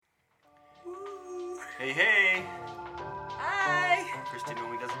Hey, hey! Hi! Christy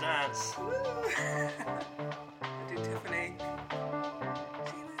normally does a dance. Woo. I do Tiffany.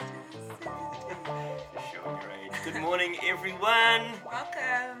 Showing your age. Good morning, everyone!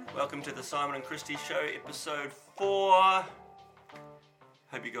 Welcome! Welcome to the Simon and Christy Show, episode 4.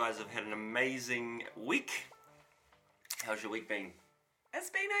 Hope you guys have had an amazing week. How's your week been? It's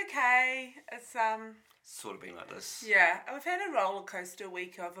been okay. It's Sort of been like this. yeah, we've had a roller coaster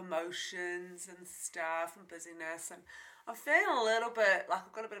week of emotions and stuff and busyness, and I'm feeling a little bit like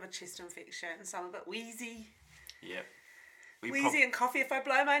I've got a bit of a chest infection, so I'm a bit wheezy. Yep. Wheezy and coughy. If I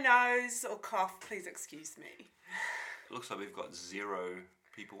blow my nose or cough, please excuse me. It looks like we've got 0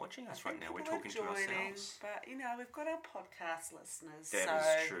 people watching us right now. We're talking to ourselves. But, you know, we've got our podcast listeners.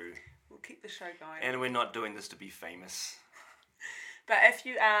 That is true. We'll keep the show going. And we're not doing this to be famous. But if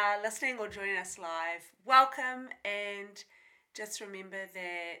you are listening or joining us live, welcome, and just remember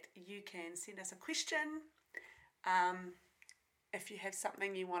that you can send us a question. If you have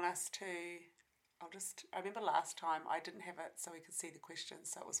something you want us to, I remember last time I didn't have it so we could see the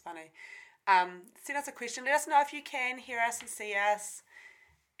questions, so it was funny. Send us a question, let us know if you can hear us and see us,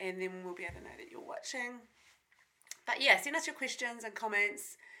 and then we'll be able to know that you're watching. But yeah, send us your questions and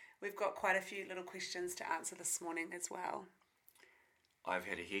comments. We've got quite a few little questions to answer this morning as well. I've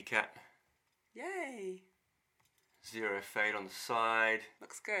had a haircut. Yay! 0 fade on the side.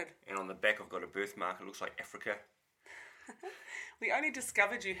 Looks good. And on the back I've got a birthmark. It looks like Africa. We only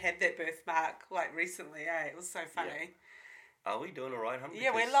discovered you had that birthmark like recently, eh? It was so funny. Yeah. Are we doing alright, huh?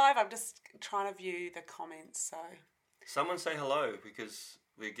 Yeah, we're live. I'm just trying to view the comments, so... Someone say hello, because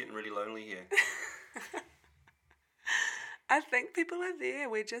we're getting really lonely here. I think people are there.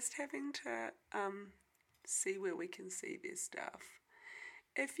 We're just having to see where we can see their stuff.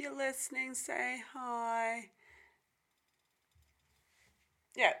 If you're listening, say hi.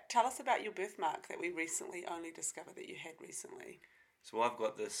 Yeah, tell us about your birthmark that we recently only discovered that you had recently. So I've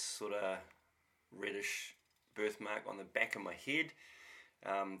got this sort of reddish birthmark on the back of my head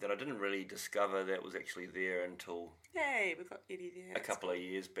that I didn't really discover that was actually there until... Yay, we've got Eddie there. A couple of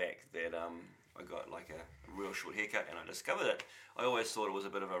years back that I got like a real short haircut and I discovered it. I always thought it was a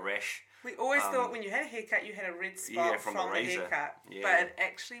bit of a rash. We always thought when you had a haircut you had a red spot from the razor. haircut, Yeah. but it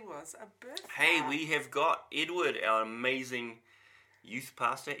actually was a birthmark. Hey, we have got Edward, our amazing youth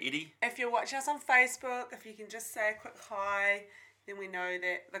pastor, Eddie. If you're watching us on Facebook, if you can just say a quick hi, then we know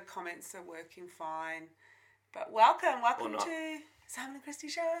that the comments are working fine. But welcome to Simon and Christy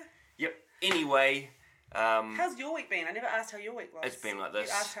Show. Yep. Anyway, how's your week been? I never asked how your week was. It's been like this.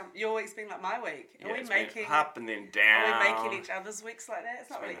 You asked how your week's been like my week. Are we making up and then down? Are we making each other's weeks like that? It's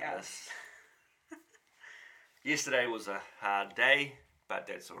not really like us. Yesterday was a hard day, but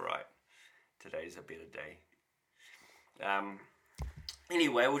that's all right. Today's a better day.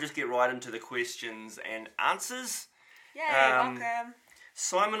 Anyway, we'll just get right into the questions and answers. Yay, welcome.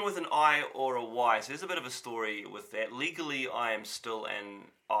 Simon with an I or a Y. So there's a bit of a story with that. Legally, I am still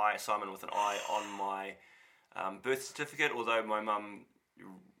an I, Simon with an I, on my birth certificate, although my mum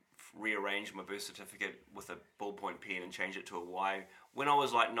rearranged my birth certificate with a ballpoint pen and changed it to a Y. When I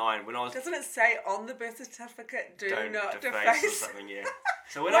was like 9, Doesn't it say on the birth certificate, do not deface deface? or something, yeah.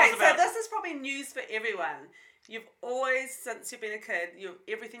 So Wait, so this is probably news for everyone. You've always, since you've been a kid,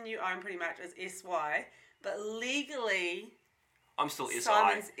 everything you own pretty much is SY, but legally... I'm still SI.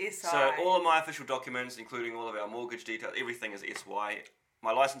 Simon's SI. So all of my official documents, including all of our mortgage details, everything is SY.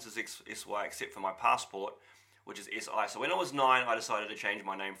 My license is SY except for my passport, which is SI. So when I was 9, I decided to change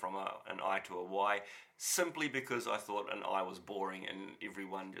my name from an I to a Y, simply because I thought an I was boring, and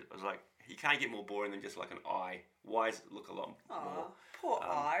everyone was like, you can't get more boring than just like an I. Ys look a lot more. Poor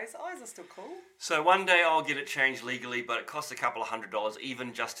eyes. Eyes are still cool. So one day I'll get it changed legally, but it costs a couple of $100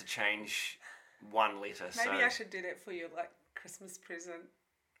 even just to change one letter. Maybe I should do that for you, like Christmas present.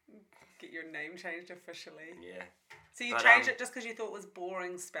 Get your name changed officially. Yeah. So you changed it just because you thought it was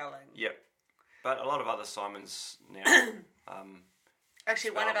boring spelling? Yep. But a lot of other Simons now...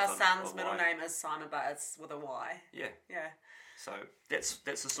 Actually, one of our sons' middle name is Simon, but it's with a Y. Yeah. Yeah. So that's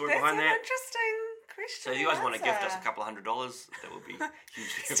the story behind that. That's an interesting question. So if you guys want to gift us a couple $100, that would be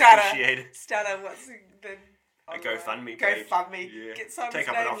hugely appreciated. What's the... A GoFundMe page. GoFundMe. Yeah. Get Simon's Take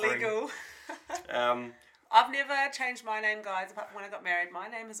up name an offering. legal. I've never changed my name, guys. Apart from when I got married, my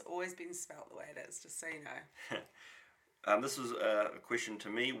name has always been spelt the way it is, just so you know. This was a question to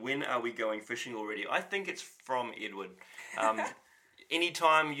me. When are we going fishing already? I think it's from Edward.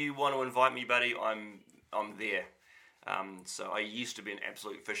 Anytime you want to invite me, buddy, I'm there. So I used to be an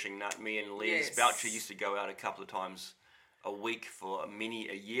absolute fishing nut. Me and Les Boucher used to go out a couple of times a week for many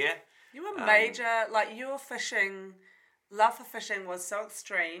a year. You were major, like you were fishing love for fishing was so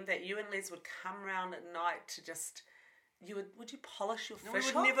extreme that you and Les would come round at night to just... Would you polish your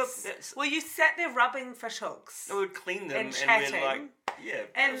fish hooks? Well, you sat there rubbing fish hooks. We would clean them and chatting. And we'd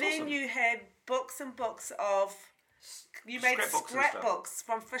and then awesome. You had books and books of... You made scrapbooks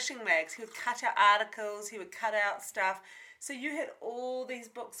from fishing mags. He would cut out articles. He would cut out stuff. So you had all these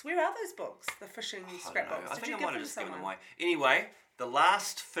books. Where are those books? The fishing scrapbooks. I think I might have just given them away. Anyway, the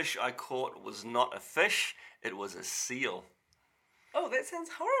last fish I caught was not a fish. It was a seal. Oh, that sounds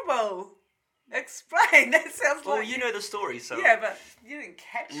horrible. Explain. That sounds like... Well, you know the story, so... Yeah, but you didn't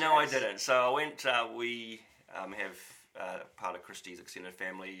catch it. No, I didn't. So I went... we have part of Christie's extended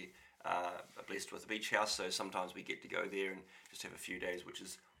family blessed with a beach house, so sometimes we get to go there and just have a few days, which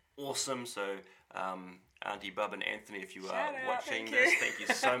is awesome. So Auntie Bub and Anthony, if you are watching this, thank you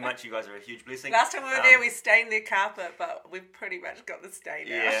so much. You guys are a huge blessing. Last time we were there, we stained their carpet, but we've pretty much got the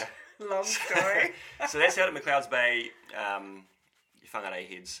stain out. Long story. So that's out at McLeod's Bay, Whangarei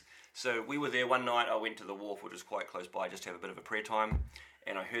Heads. So we were there one night. I went to the wharf, which was quite close by, just to have a bit of a prayer time.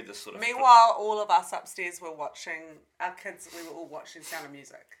 And I heard this sort of... Meanwhile, all of us upstairs were watching, our kids, we were all watching Sound of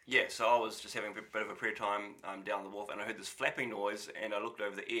Music. Yeah, so I was just having a bit of a prayer time down the wharf, and I heard this flapping noise, and I looked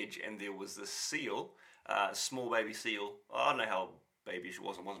over the edge, and there was this seal, a small baby seal. I don't know how babyish it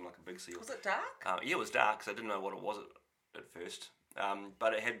wasn't like a big seal. Was it dark? Yeah, it was dark, because I didn't know what it was at first.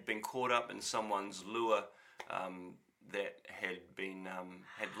 But it had been caught up in someone's lure that had been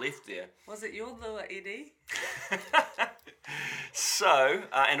had left there. Was it your lure, Eddie? So,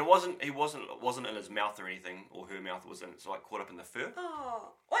 and it wasn't in his mouth or anything, or her mouth. Was in, it's like caught up in the fur. Oh,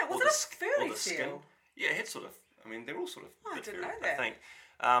 wait, was it a furry seal? Skin. Yeah, it had sort of. I mean, they're all sort of. Oh, I didn't know that. I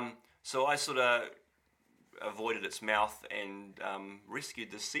think. So I sort of avoided its mouth and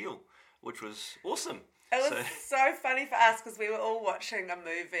rescued the seal, which was awesome. It was so funny for us because we were all watching a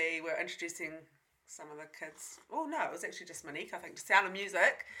movie. We were introducing some of the kids. Oh no, it was actually just Monique, I think, to Sound of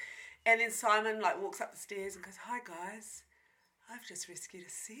Music. And then Simon walks up the stairs and goes, "Hi guys, I've just rescued a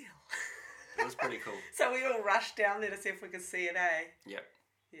seal." It was pretty cool. So we all rushed down there to see if we could see it, eh? Yep.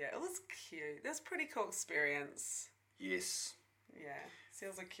 Yeah, it was cute. It was a pretty cool experience. Yes. Yeah,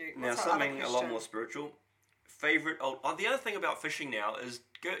 seals are cute. Now something a lot more spiritual. The other thing about fishing now is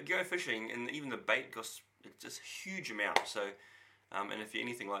go fishing, and even the bait costs just huge amounts. So, and if you're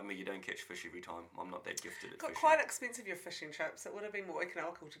anything like me, you don't catch fish every time. I'm not that gifted at fishing. Quite expensive your fishing trips. It would have been more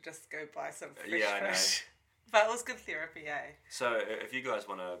economical to just go buy some fish. Yeah, I know. But it was good therapy, eh? So if you guys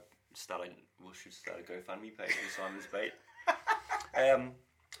want to we should start a GoFundMe page for Simon's Bait.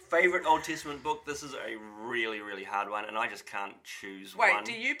 Favourite Old Testament book? This is a really, really hard one, and I just can't choose one. Wait,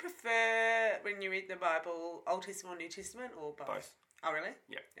 do you prefer, when you read the Bible, Old Testament or New Testament, or both? Both. Oh, really?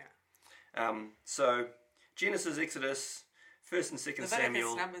 Yeah. So, Genesis, Exodus, 1st and 2nd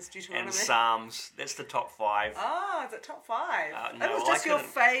Samuel, Numbers, Deuteronomy, and Psalms. That's the top 5. Oh, is it top 5? No, that was just your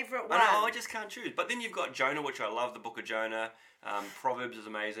favourite one. No, I just can't choose. But then you've got Jonah, which I love, the book of Jonah. Proverbs is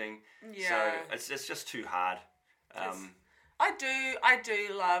amazing. Yeah. So it's just too hard. I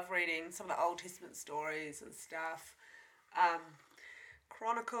do love reading some of the Old Testament stories and stuff.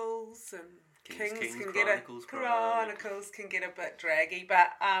 Chronicles and Kings can get a bit draggy,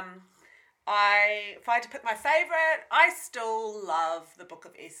 but if I had to pick my favourite, I still love the Book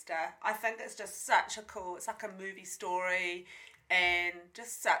of Esther. I think it's just such a cool, it's like a movie story, and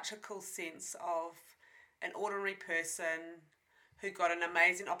just such a cool sense of an ordinary person who got an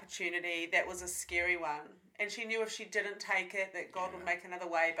amazing opportunity that was a scary one. And she knew if she didn't take it, that God would make another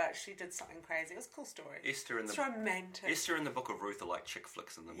way, but she did something crazy. It was a cool story. It's romantic. Esther and the Book of Ruth are like chick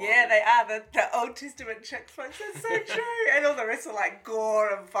flicks in the Bible. Yeah, they are. The Old Testament chick flicks. That's so true. And all the rest are like gore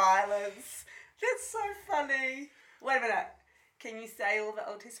and violence. That's so funny. Wait a minute. Can you say all the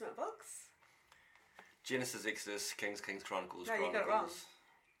Old Testament books? Genesis, Exodus, Kings, Chronicles. No, you got it wrong.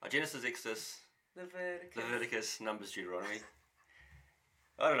 Genesis, Exodus, Leviticus, Numbers, Deuteronomy.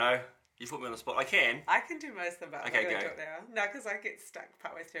 I don't know. You put me on the spot. I can do most of them, but okay, I'm go. do it now. No, because I get stuck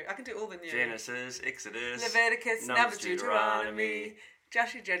partway through. I can do all the new. Genesis, Exodus, Leviticus, Numbers, Deuteronomy,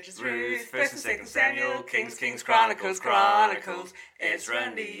 Joshua, Judges, Ruth, 1st and 2nd Samuel, Kings, Chronicles, Ezra,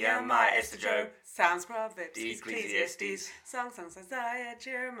 Nehemiah, Esther, Job, Psalms, Proverbs, Ecclesiastes, Songs, Isaiah,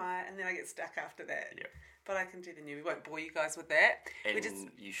 Jeremiah, and then I get stuck after that. Yeah. But I can do the new. We won't bore you guys with that. And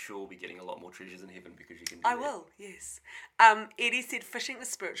you sure will be getting a lot more treasures in heaven because you can do that. I will, yes. Eddie said, fishing is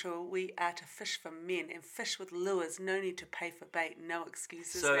spiritual. We are to fish for men and fish with lures. No need to pay for bait. No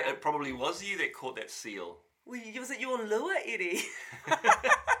excuses. So it probably was you that caught that seal. Well, was it your lure, Eddie?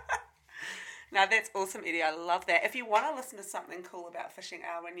 No, that's awesome, Eddie. I love that. If you want to listen to something cool about fishing,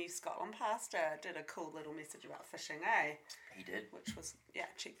 our new Scotland pastor did a cool little message about fishing, eh? He did. Which was,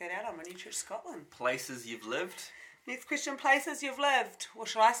 check that out on New Church Scotland. Places you've lived. Next question, places you've lived. Well,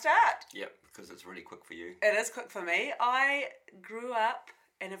 shall I start? Yep, because it's really quick for you. It is quick for me. I grew up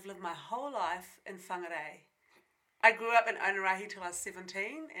and have lived my whole life in Whangarei. I grew up in Onarahi till I was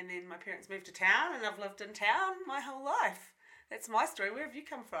 17, and then my parents moved to town, and I've lived in town my whole life. That's my story. Where have you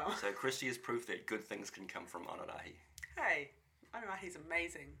come from? So Christy is proof that good things can come from Onarahi. Hey, Onarahi's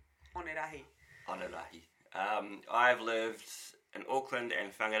amazing. Onerahi. Onarahi. I've lived in Auckland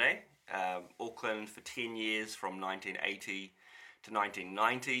and Whangarei. Auckland for 10 years from 1980 to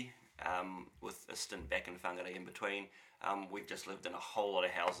 1990, with a stint back in Whangarei in between. We've just lived in a whole lot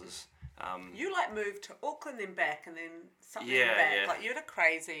of houses. You moved to Auckland then back and then something back. Yeah. Like you had a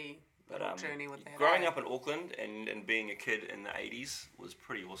crazy journey with that. Growing up in Auckland and being a kid in the 80s was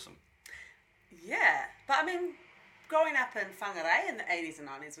pretty awesome. Yeah, but I mean, growing up in Whangarei in the 80s and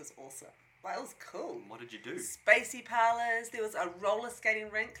 90s was awesome. Like, it was cool. What did you do? Spacey parlours. There was a roller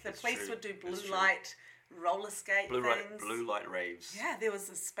skating rink. The police would do blue light roller skate things. Blue light raves. Yeah, there was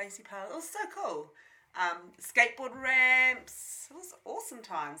a spacey parlour. It was so cool. Skateboard ramps. It was awesome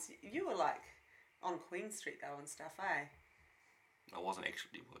times. You were on Queen Street though and stuff, eh? I wasn't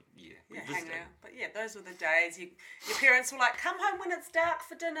actually, but yeah. Hanging out. But yeah, those were the days. Your parents were like, come home when it's dark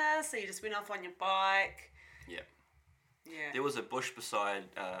for dinner. So you just went off on your bike. Yeah. Yeah. There was a bush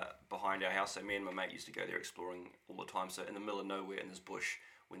behind our house, so me and my mate used to go there exploring all the time. So in the middle of nowhere in this bush,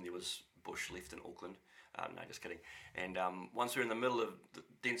 when there was bush left in Auckland. No, just kidding. And once we were in the middle of the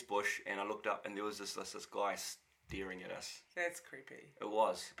dense bush, and I looked up, and there was this guy staring at us. That's creepy. It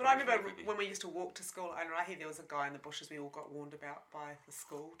was. But I remember when we used to walk to school at Onarahi, there was a guy in the bushes we all got warned about by the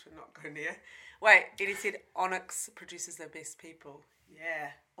school to not go near. Wait, Eddie said Onyx produces the best people. Yeah.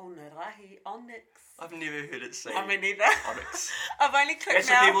 Onarahi, Onyx. I've never heard it say. I mean, neither. Onyx. I've only clicked That's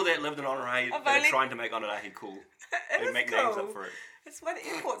now. the people that lived in Onarahi that are trying to make Onarahi cool. They make names up for it. That's why the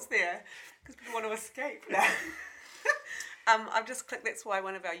airport's there, because people want to escape now. I've just clicked, that's why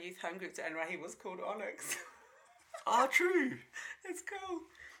one of our youth home groups at Onarahi was called Onyx. Oh, true. That's cool.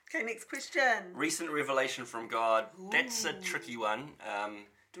 Okay, next question. Recent revelation from God. Ooh. That's a tricky one.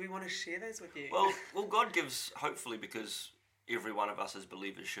 Do we want to share those with you? Well, God gives, hopefully, because every one of us as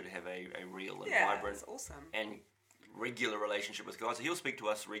believers should have a real and vibrant that's awesome. and regular relationship with God. So He'll speak to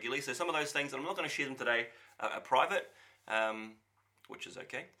us regularly. So some of those things, and I'm not going to share them today, are private, which is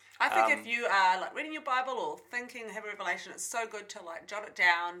okay. I think if you are reading your Bible or thinking, have a revelation, it's so good to jot it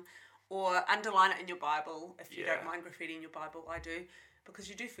down or underline it in your Bible. If you don't mind graffitiing your Bible, I do, because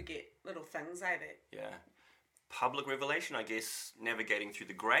you do forget little things, eh? Public revelation, I guess, navigating through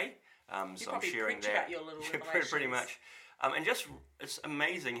the grey. So I'm sharing that. About your little revelations. Pretty much. And just, it's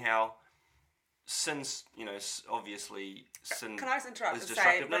amazing how sin's, obviously sin Can I just interrupt is and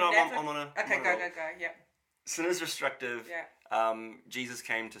destructive. say... I'm on a... Okay, go, yeah. Sin is destructive. Yeah. Jesus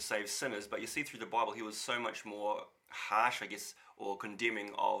came to save sinners, but you see through the Bible, he was so much more harsh, I guess, or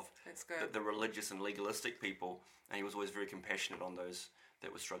condemning of the religious and legalistic people, and he was always very compassionate on those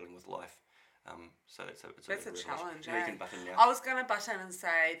that were struggling with life. So that's a challenge. You can butt in now. I was going to butt in and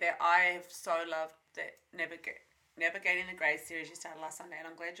say that I have so loved that Navigating the Grey series you started last Sunday, and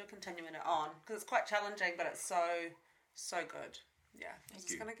I'm glad you're continuing it on, because it's quite challenging, but it's so good. Yeah, I was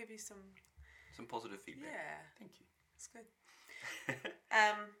just going to give you some positive feedback. Yeah, thank you. It's good.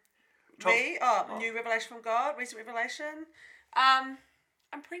 New revelation from God, recent revelation. I'm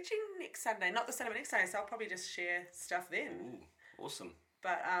preaching next Sunday, not this Sunday, but next Sunday, so I'll probably just share stuff then. Ooh, awesome.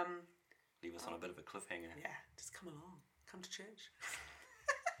 But leave us on a bit of a cliffhanger. Yeah, just come along, come to church.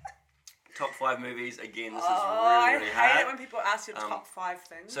 Top 5 movies. Again, this is really hard. I hate it when people ask your top 5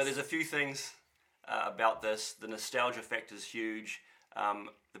 things. So there's a few things about this. The nostalgia factor is huge.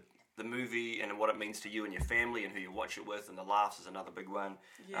 The movie and what it means to you and your family and who you watch it with, and the laughs is another big one.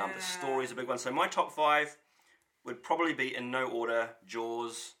 Yeah. The story is a big one. So my top 5 would probably be, in no order,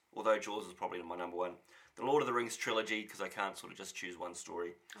 Jaws, although Jaws is probably my number 1. The Lord of the Rings trilogy, because I can't sort of just choose one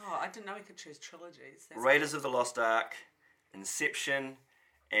story. Oh, I didn't know we could choose trilogies. Raiders of the Lost Ark, Inception,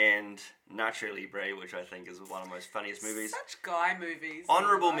 and Nacho Libre, which I think is one of the most funniest movies. Such guy movies.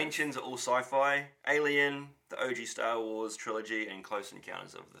 Honourable mentions are all sci-fi. Alien, the OG Star Wars trilogy, and Close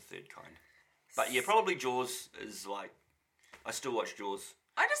Encounters of the Third Kind. But yeah, probably Jaws is I still watch Jaws.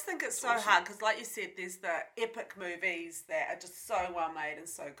 I just think it's so hard, because like you said, there's the epic movies that are just so well made and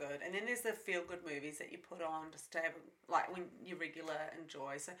so good. And then there's the feel-good movies that you put on just to have, when you regular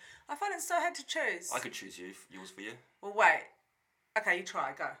enjoy. So I find it so hard to choose. I could choose yours for you. Well, wait. Okay, you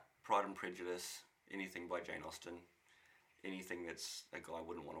try. Go. Pride and Prejudice. Anything by Jane Austen. Anything that's a guy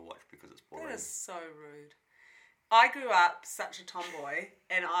wouldn't want to watch because it's boring. That is so rude. I grew up such a tomboy,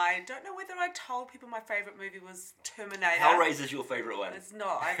 and I don't know whether I told people my favourite movie was Terminator. Hellraiser's your favourite one. It's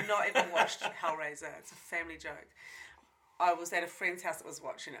not. I've not even watched Hellraiser. It's a family joke. I was at a friend's house that was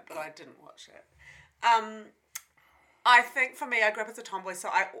watching it, but I didn't watch it. I think for me, I grew up as a tomboy, so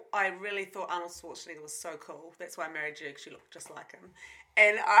I really thought Arnold Schwarzenegger was so cool. That's why I married you, because she looked just like him.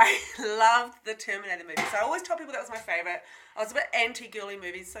 And I loved the Terminator movie. So I always told people that was my favourite. I was a bit anti-girly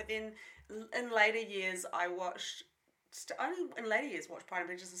movies. So then in later years, I watched... only in later years watched Pride and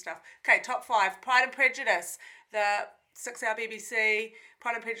Prejudice and stuff. Okay, top 5. Pride and Prejudice. The 6-hour BBC.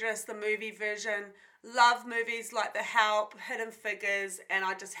 Pride and Prejudice, the movie version. Love movies like The Help, Hidden Figures, and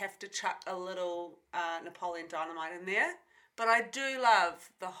I just have to chuck a little Napoleon Dynamite in there. But I do love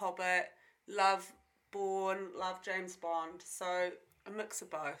The Hobbit, love Bourne, love James Bond, so a mix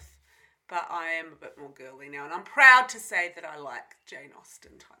of both. But I am a bit more girly now, and I'm proud to say that I like Jane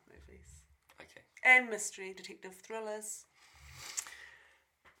Austen type movies. Okay. And mystery, detective thrillers.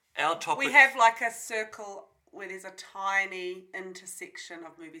 Our topic... We have like a circle where there's a tiny intersection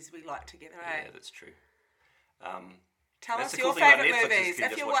of movies we like together, eh? Yeah, that's true. Tell that's us the your cool thing about favourite Netflix is movies. you can If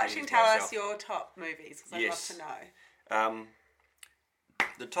just you're watch watching, movies tell by us yourself. your top movies, because Yes. I'd love to know.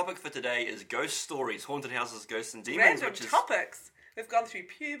 The topic for today is ghost stories, haunted houses, ghosts and demons. Random topics. We've gone through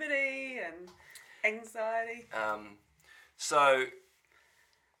puberty and anxiety. So,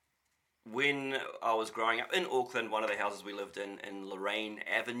 when I was growing up in Auckland, one of the houses we lived in Lorraine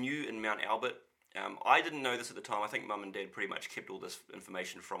Avenue in Mount Albert, I didn't know this at the time. I think Mum and Dad pretty much kept all this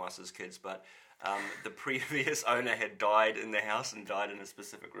information from us as kids, but the previous owner had died in the house and died in a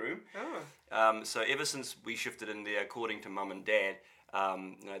specific room. Oh. So ever since we shifted in there, according to Mum and Dad,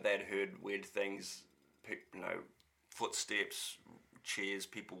 they'd heard weird things, footsteps, chairs,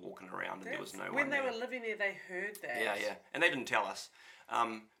 people walking around, and there was no one When they there. were living there, they heard that. Yeah, and they didn't tell us.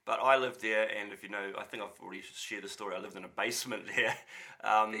 But I lived there, and if you know, I think I've already shared the story. I lived in a basement there.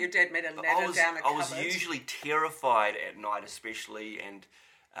 But your dad made a ladder down a cupboard. I was usually terrified at night, especially, and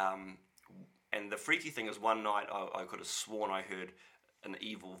the freaky thing is, one night I could have sworn I heard an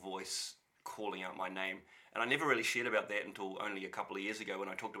evil voice calling out my name. And I never really shared about that until only a couple of years ago when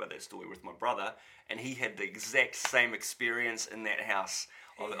I talked about that story with my brother, and he had the exact same experience in that house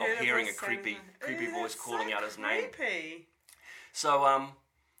of hearing a creepy voice calling out his name. So,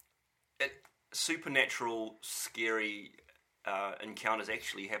 supernatural, scary encounters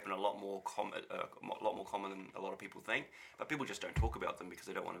actually happen a lot more common than a lot of people think. But people just don't talk about them because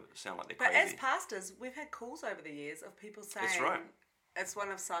they don't want to sound like they're crazy. But as pastors, we've had calls over the years of people saying... That's right. It's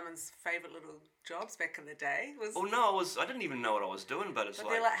one of Simon's favourite little jobs back in the day. I didn't even know what I was doing, but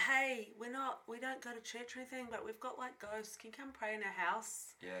they're like, hey, we don't go to church or anything, but we've got like ghosts. Can you come pray in our house?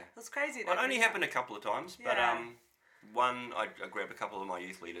 Yeah. It was crazy. Well, it only happened a couple of times, but Yeah. one, I grabbed a couple of my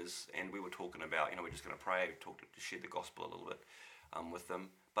youth leaders, and we were talking about, we're just going to pray, share the gospel a little bit with them.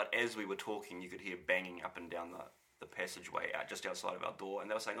 But as we were talking, you could hear banging up and down the passageway just outside of our door, and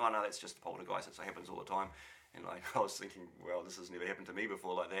they were saying, oh no, that's just the poltergeist, it happens all the time. And I was thinking, well, this has never happened to me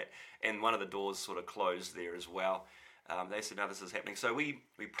before like that. And one of the doors sort of closed there as well. They said, no, this is happening. So we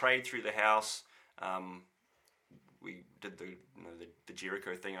prayed through the house. We did the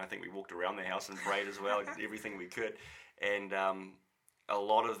Jericho thing. I think we walked around the house and prayed as well, did everything we could. And a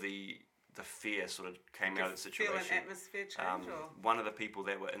lot of the fear sort of came out of the situation. Feel an atmosphere change? One of the people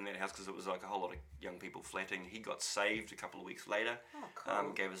that were in that house, because it was like a whole lot of young people flatting, he got saved a couple of weeks later. Oh,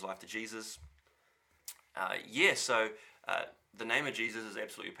 cool. Gave his life to Jesus. So the name of Jesus is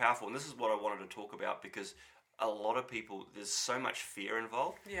absolutely powerful, and this is what I wanted to talk about because a lot of people, there's so much fear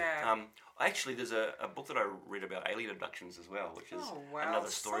involved. Yeah. Actually, there's a book that I read about alien abductions as well, which is another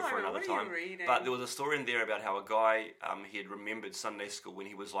story for Simon, another what time. Are you reading? But there was a story in there about how a guy, he had remembered Sunday school when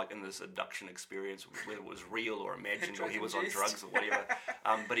he was like in this abduction experience, whether it was real or imagined or he was on drugs or whatever.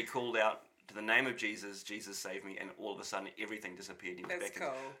 But he called out to the name of Jesus, Jesus saved me, and all of a sudden everything disappeared. He was That's back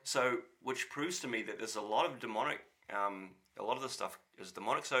cool. So, which proves to me that there's a lot of demonic, a lot of the stuff is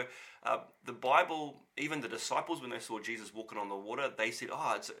demonic. So, the Bible, even the disciples, when they saw Jesus walking on the water, they said,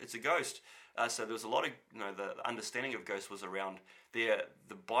 oh, it's a ghost. So there was a lot of, the understanding of ghosts was around there.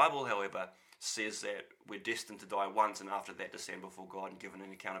 The Bible, however, says that we're destined to die once, and after that to stand before God and give an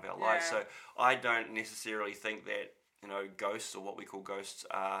account of our lives. So I don't necessarily think that, ghosts or what we call ghosts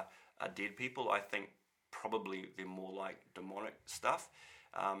are dead people. I think probably they're more like demonic stuff.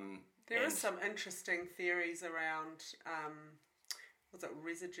 There is some interesting theories around was it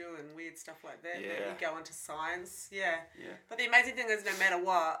residue and weird stuff like that? Yeah. That you go into science. Yeah. Yeah. But the amazing thing is, no matter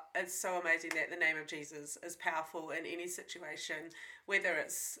what, it's so amazing that the name of Jesus is powerful in any situation, whether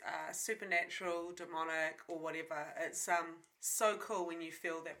it's supernatural, demonic, or whatever. It's so cool when you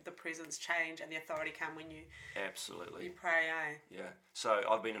feel that the presence change and the authority come when you Absolutely. you pray. Yeah. So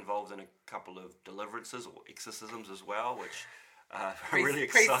I've been involved in a couple of deliverances or exorcisms as well, which really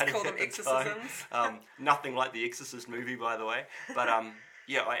exciting call them at the exorcisms. time. Nothing like the Exorcist movie, by the way. But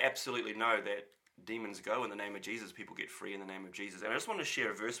yeah, I absolutely know that demons go in the name of Jesus. People get free in the name of Jesus. And I just want to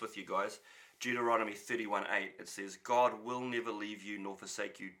share a verse with you guys. Deuteronomy 31:8. It says, God will never leave you nor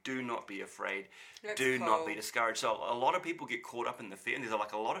forsake you. Do not be afraid. Do not be discouraged. So a lot of people get caught up in the fear, and there's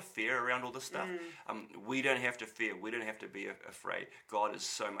like a lot of fear around all this stuff. We don't have to fear. We don't have to be afraid. God is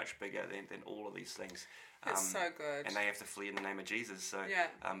so much bigger than all of these things. It's so good. And they have to flee in the name of Jesus. So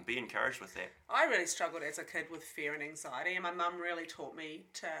be encouraged with that. I really struggled as a kid with fear and anxiety, and my mum really taught me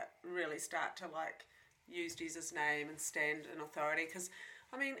to really start to use Jesus' name and stand in authority. Because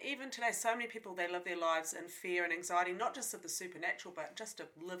I mean, even today, so many people, they live their lives in fear and anxiety, not just of the supernatural, but just of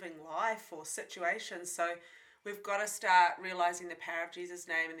living life or situations. So we've got to start realizing the power of Jesus'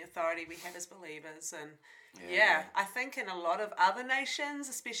 name and the authority we have as believers. And I think in a lot of other nations,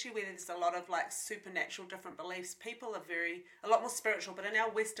 especially where there's a lot of supernatural different beliefs, people are a lot more spiritual. But in our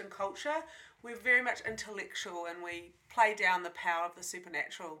Western culture, we're very much intellectual and we play down the power of the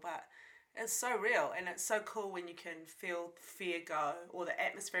supernatural. But it's so real, and it's so cool when you can feel fear go, or the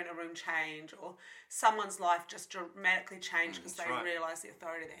atmosphere in a room change, or someone's life just dramatically change because they realise the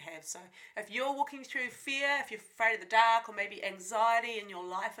authority they have. So if you're walking through fear, if you're afraid of the dark, or maybe anxiety in your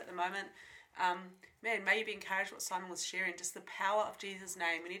life at the moment, may you be encouraged what Simon was sharing, just the power of Jesus'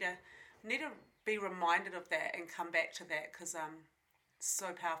 name. We need to be reminded of that and come back to that, because it's so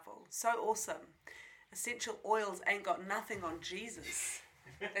powerful, so awesome. Essential oils ain't got nothing on Jesus.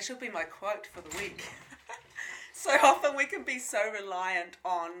 That should be my quote for the week. So often we can be so reliant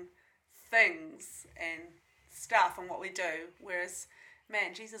on things and stuff and what we do, whereas,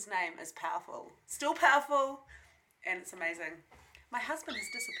 man, Jesus' name is powerful. Still powerful, and it's amazing. My husband has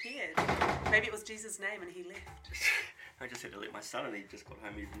disappeared. Maybe it was Jesus' name and he left. I just had to let my son, and he just got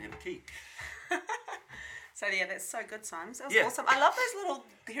home, he didn't have a key. So yeah, that's so good, Simon. That was awesome. I love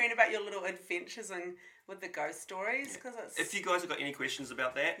hearing about your little adventures and with the ghost stories, because it's... If you guys have got any questions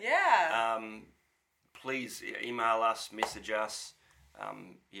about that, please email us, message us.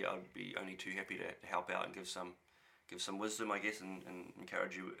 I'd be only too happy to help out and give some wisdom, I guess, and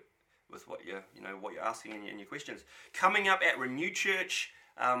encourage you with what you're asking and your questions. Coming up at Renew Church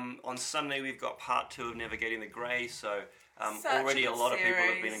on Sunday, we've got part 2 of Navigating the Grey. So already a lot of people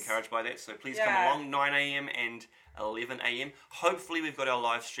have been encouraged by that. So please come along, 9 a.m. and 11 a.m. Hopefully we've got our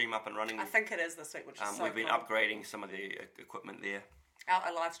live stream up and running. I think it is this week, which is so We've been upgrading some of the equipment there.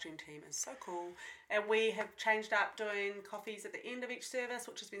 Our live stream team is so cool. And we have changed up doing coffees at the end of each service,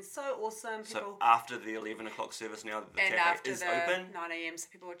 which has been so awesome. So after the 11 o'clock service now, the cafe is open. 9 a.m, so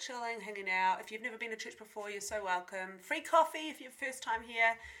people are chilling, hanging out. If you've never been to church before, you're so welcome. Free coffee if you're first time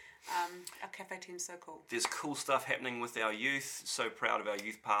here. Our cafe team's so cool. There's cool stuff happening with our youth. So proud of our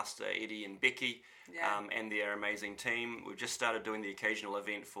youth pastor, Eddie and Becky, and their amazing team. We've just started doing the occasional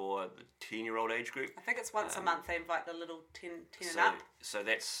event for the 10-year-old age group. I think it's once a month they invite the little 10 and up. So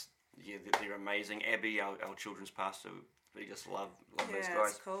that's, they're amazing. Abby, our children's pastor, we just love those guys. Yeah,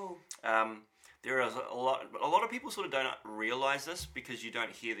 it's cool. There is a lot of people sort of don't realise this because you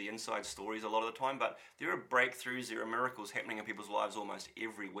don't hear the inside stories a lot of the time, but there are breakthroughs, there are miracles happening in people's lives almost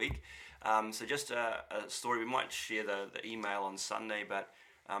every week. So just a story, we might share the email on Sunday, but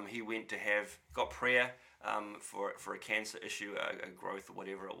he went to got prayer for a cancer issue, a growth or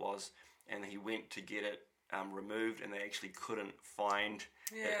whatever it was, and he went to get it removed, and they actually couldn't find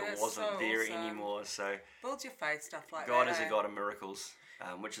it wasn't so there anymore. So builds your faith, stuff like God that. God is a God of miracles.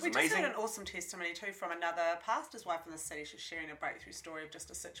 Which is amazing. We just had an awesome testimony too from another pastor's wife in the city. She's sharing a breakthrough story of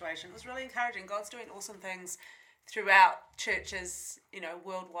just a situation. It was really encouraging. God's doing awesome things throughout churches,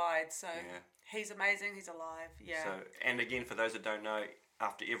 worldwide. So He's amazing. He's alive. Yeah. So, and again, for those that don't know,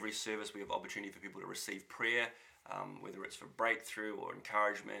 after every service, we have opportunity for people to receive prayer, whether it's for breakthrough or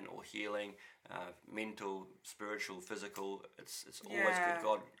encouragement or healing, mental, spiritual, physical. It's always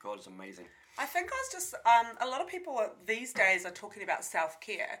good. God is amazing. I think I was just a lot of people these days are talking about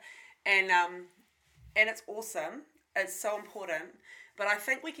self-care, and it's awesome. It's so important, but I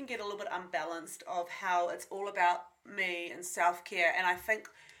think we can get a little bit unbalanced of how it's all about me and self-care. And I think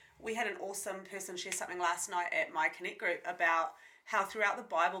we had an awesome person share something last night at my Connect group about how throughout the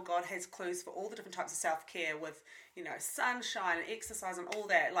Bible God has clues for all the different types of self-care with, sunshine and exercise and all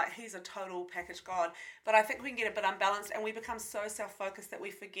that. Like, he's a total package God. But I think we can get a bit unbalanced and we become so self-focused that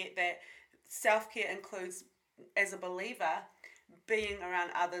we forget that self-care includes, as a believer, being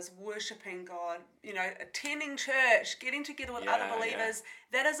around others, worshipping God, attending church, getting together with other believers.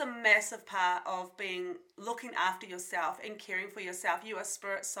 That is a massive part of looking after yourself and caring for yourself. You are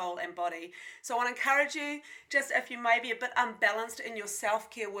spirit, soul, and body. So I want to encourage you, just if you may be a bit unbalanced in your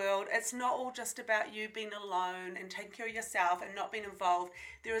self-care world, it's not all just about you being alone and taking care of yourself and not being involved.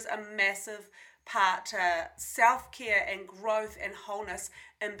 There is a massive part to self-care and growth and wholeness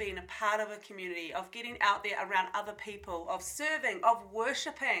and being a part of a community, of getting out there around other people, of serving, of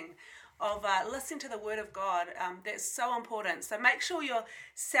worshipping, of listening to the Word of God. That's so important. So make sure your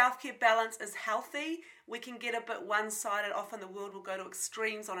self-care balance is healthy. We can get a bit one-sided. Often the world will go to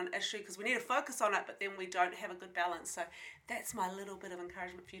extremes on an issue because we need to focus on it, but then we don't have a good balance. So that's my little bit of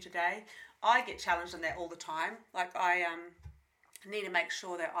encouragement for you today. I get challenged in that all the time. Like, I need to make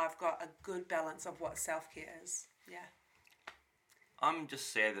sure that I've got a good balance of what self-care is. Yeah. I'm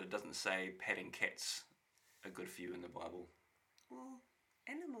just sad that it doesn't say petting cats are good for you in the Bible. Well,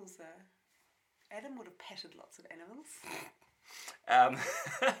 animals are... Adam would have patted lots of animals.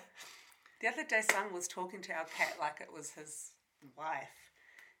 The other day, son was talking to our cat like it was his wife.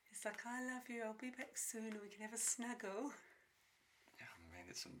 He's like, I love you, I'll be back soon and we can have a snuggle. Oh man,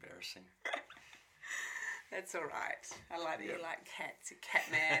 that's embarrassing. That's all right. I like that you like cats. You're a cat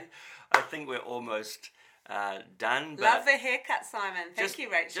man. I think we're almost done. But love the haircut, Simon. Thank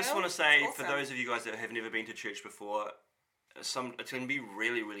you, Rachel. Just want to say, awesome. for those of you guys that have never been to church before, it's going to be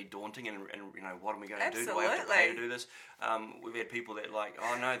really, really daunting. And what am I going to do? Do I have to pay to do this? We've had people that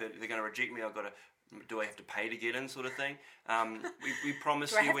oh no, they're going to reject me. Do I have to pay to get in, sort of thing? We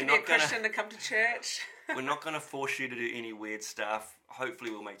promise you, we're not going to. Christian to come to church? We're not going to force you to do any weird stuff.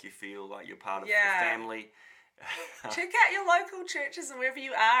 Hopefully, we'll make you feel like you're part of the family. Check out your local churches and wherever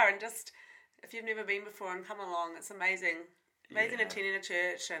you are, and just if you've never been before, and come along. It's amazing attending a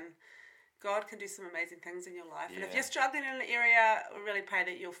church, and God can do some amazing things in your life. And if you're struggling in an area, we really pray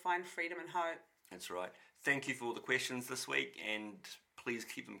that you'll find freedom and hope. That's right. Thank you for all the questions this week, and please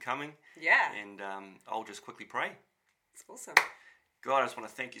keep them coming. Yeah. And I'll just quickly pray. It's awesome. God, I just want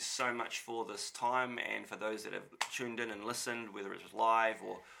to thank you so much for this time, and for those that have tuned in and listened, whether it was live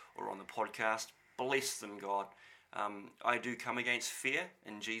or on the podcast. Bless them, God. I do come against fear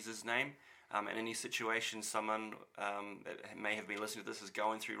in Jesus' name. In any situation someone that may have been listening to this is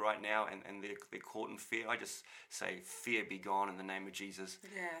going through right now, and they're caught in fear, I just say, fear be gone in the name of Jesus.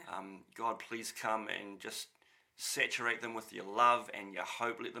 Yeah. God, please come and just saturate them with your love and your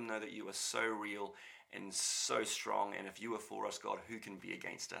hope. Let them know that you are so real and so strong. And if you are for us, God, who can be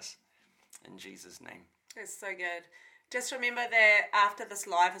against us? In Jesus' name. That's so good. Just remember that after this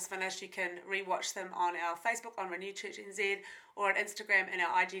live is finished, you can rewatch them on our Facebook on Renewed Church NZ, or on Instagram in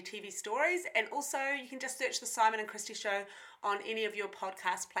our IGTV stories. And also you can just search the Simon and Christy Show on any of your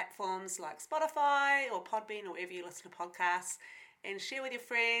podcast platforms like Spotify or Podbean or wherever you listen to podcasts, and share with your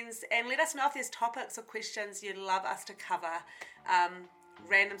friends. And let us know if there's topics or questions you'd love us to cover.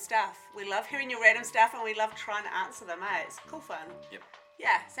 Random stuff. We love hearing your random stuff, and we love trying to answer them. It's cool fun. Yep.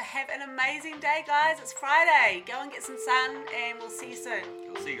 Yeah, so have an amazing day, guys. It's Friday. Go and get some sun, and we'll see you soon.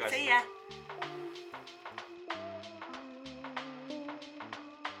 We'll see you guys. See ya.